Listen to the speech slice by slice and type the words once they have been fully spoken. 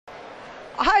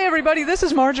Hi, everybody. This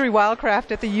is Marjory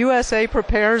Wildcraft at the USA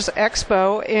Prepares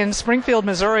Expo in Springfield,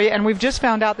 Missouri, and we've just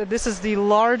found out that this is the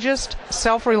largest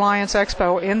self-reliance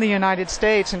expo in the United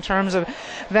States in terms of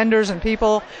vendors and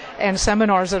people and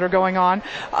seminars that are going on.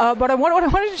 But what I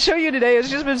wanted to show you today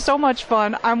has just been so much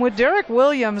fun. I'm with Derek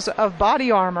Williams of Body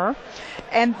Armor,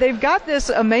 and they've got this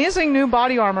amazing new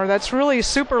body armor that's really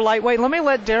super lightweight. Let me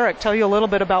let Derek tell you a little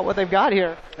bit about what they've got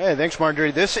here. Hey, thanks,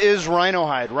 Marjorie. This is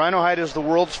Rynohide. Rynohide is the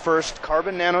world's first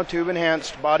carbon nanotube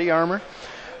enhanced body armor.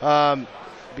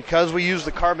 Because we use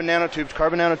the carbon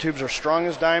nanotubes are strong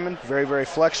as diamond, very, very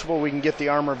flexible. We can get the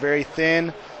armor very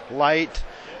thin, light.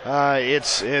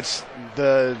 It's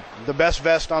the best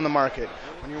vest on the market.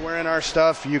 When you're wearing our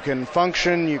stuff, you can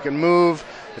function, you can move.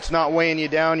 It's not weighing you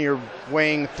down. You're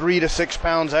weighing 3 to 6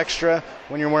 pounds extra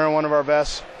when you're wearing one of our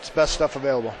vests. It's the best stuff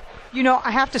available. You know,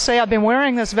 I have to say I've been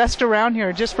wearing this vest around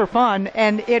here just for fun,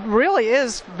 and it really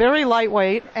is very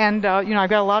lightweight, and I've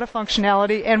got a lot of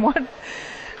functionality. And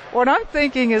what I'm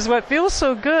thinking is what feels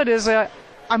so good is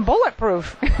I'm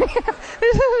bulletproof.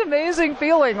 This is an amazing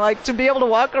feeling, like to be able to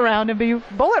walk around and be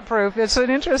bulletproof. It's an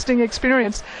interesting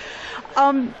experience.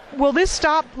 Will this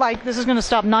stop, this is going to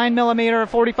stop 9mm,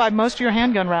 45, most of your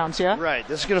handgun rounds, yeah? Right.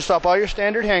 This is going to stop all your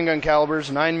standard handgun calibers,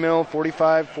 9mm,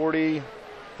 45, 40,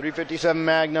 357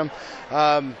 Magnum.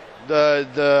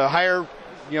 The higher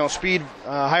speed,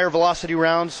 higher velocity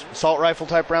rounds, assault rifle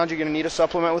type rounds, you're going to need a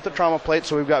supplement with the trauma plate.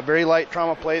 So we've got very light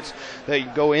trauma plates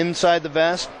that go inside the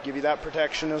vest, give you that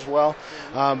protection as well.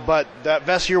 But that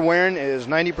vest you're wearing is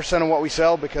 90% of what we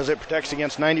sell because it protects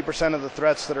against 90% of the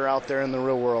threats that are out there in the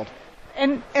real world.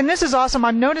 And this is awesome.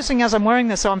 I'm noticing as I'm wearing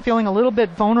this, so I'm feeling a little bit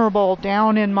vulnerable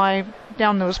down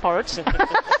those parts.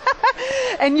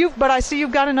 But I see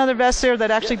you've got another vest there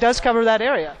that actually does cover that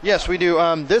area. Yes, we do.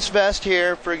 This vest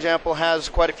here, for example, has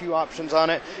quite a few options on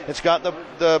it. It's got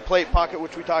the plate pocket,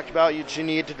 which we talked about. You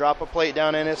need to drop a plate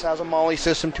down in. It has a MOLLE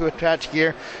system to attach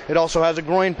gear. It also has a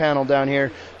groin panel down here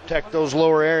to protect those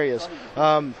lower areas.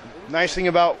 Nice thing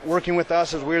about working with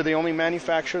us is we're the only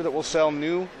manufacturer that will sell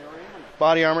new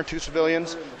body armor to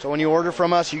civilians. So when you order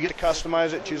from us, you get to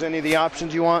customize it, choose any of the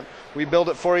options you want. We build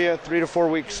it for you, 3 to 4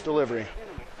 weeks delivery.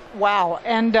 Wow.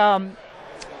 And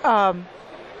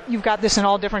you've got this in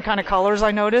all different kind of colors, I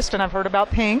noticed, and I've heard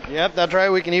about pink. Yep, that's right.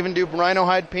 We can even do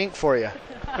Rynohide pink for you.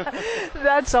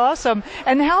 That's awesome.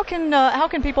 And how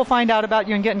can people find out about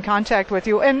you and get in contact with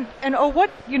you? And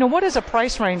what is a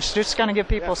price range? Just kind of give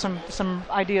people some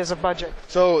ideas of budget.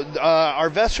 So our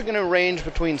vests are going to range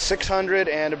between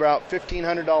 $600 and about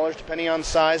 $1,500 depending on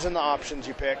size and the options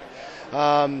you pick.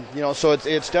 So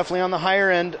it's definitely on the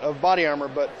higher end of body armor,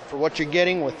 but for what you're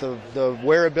getting with the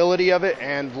wearability of it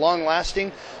and long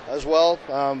lasting as well.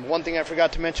 One thing I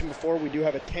forgot to mention before, we do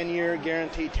have a 10-year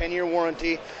guarantee, 10-year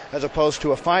warranty, as opposed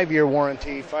to a 5-year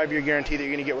warranty, 5-year guarantee that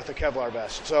you're going to get with a Kevlar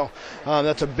vest. So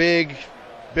that's a big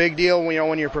deal.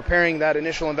 When you're preparing, that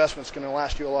initial investment's going to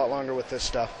last you a lot longer with this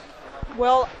stuff.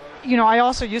 Well, I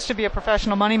also used to be a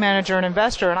professional money manager and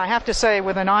investor, and I have to say,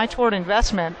 with an eye toward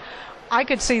investment, I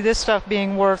could see this stuff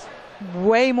being worth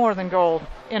way more than gold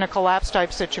in a collapse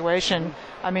type situation.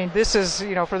 I mean, this is,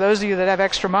 for those of you that have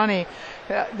extra money,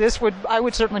 I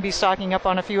would certainly be stocking up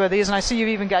on a few of these. And I see you've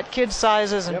even got kid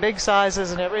sizes and big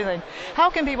sizes and everything. How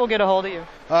can people get a hold of you?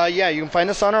 You can find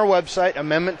us on our website,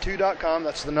 amendment2.com.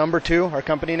 That's the number 2. Our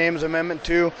company name is Amendment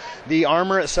 2. The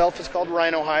armor itself is called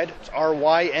Rynohide. It's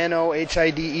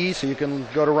Rynohide. So you can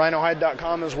go to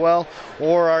rynohide.com as well.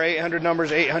 Or our 800 number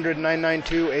is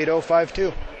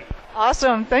 800-992-8052.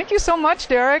 Awesome. Thank you so much,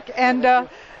 Derek. And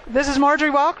this is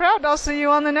Marjory Wildcraft. I'll see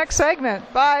you on the next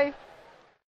segment. Bye.